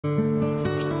Ah,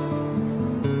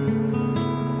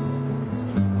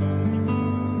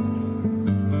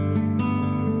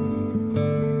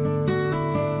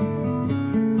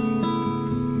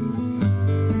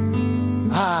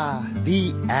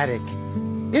 the attic.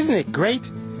 Isn't it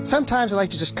great? Sometimes I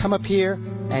like to just come up here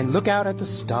and look out at the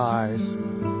stars.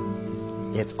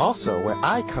 It's also where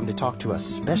I come to talk to a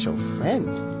special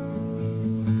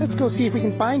friend. Let's go see if we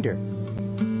can find her.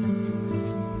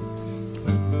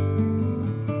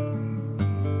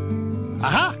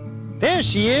 Aha! There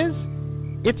she is!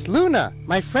 It's Luna,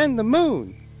 my friend the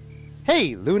moon.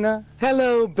 Hey, Luna.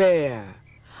 Hello, Bear.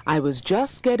 I was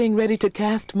just getting ready to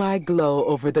cast my glow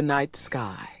over the night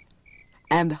sky.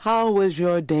 And how was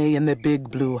your day in the big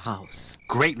blue house?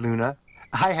 Great, Luna.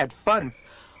 I had fun.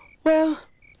 Well,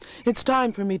 it's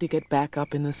time for me to get back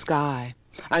up in the sky.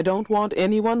 I don't want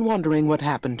anyone wondering what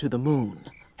happened to the moon.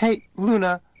 Hey,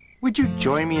 Luna, would you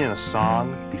join me in a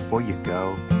song before you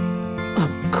go?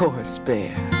 Of course,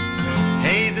 Bear.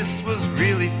 Hey, this was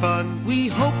really fun. We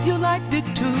hope you liked it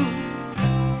too.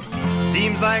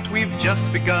 Seems like we've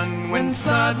just begun when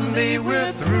suddenly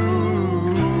we're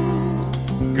through.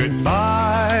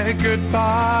 Goodbye,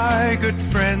 goodbye, good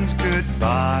friends,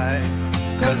 goodbye.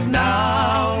 'Cause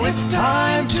now it's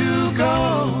time to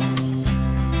go.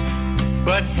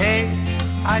 But hey,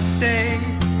 I say,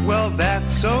 well,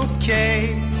 that's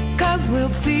okay. 'Cause we'll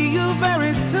see you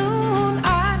very soon,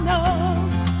 I know.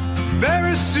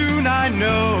 Very soon, I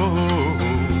know.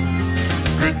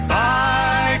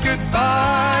 Goodbye,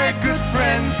 goodbye, good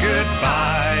friends,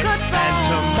 goodbye. Goodbye. And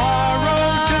tomorrow,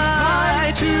 just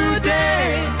like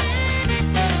today,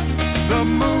 the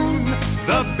moon,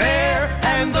 the bear,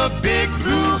 and the big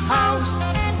blue house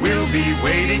will be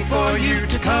waiting for you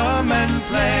to come and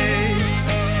play.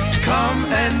 To come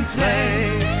and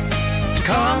play. To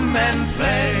come and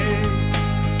play.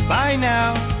 Bye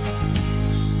now.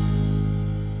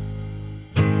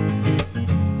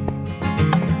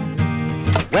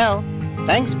 Well,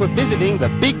 thanks for visiting the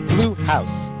big blue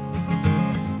house.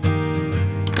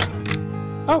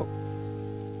 Oh.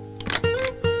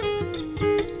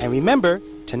 And remember,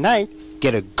 tonight,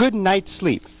 get a good night's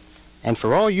sleep. And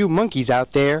for all you monkeys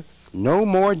out there, no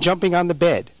more jumping on the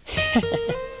bed.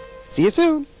 See you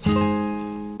soon.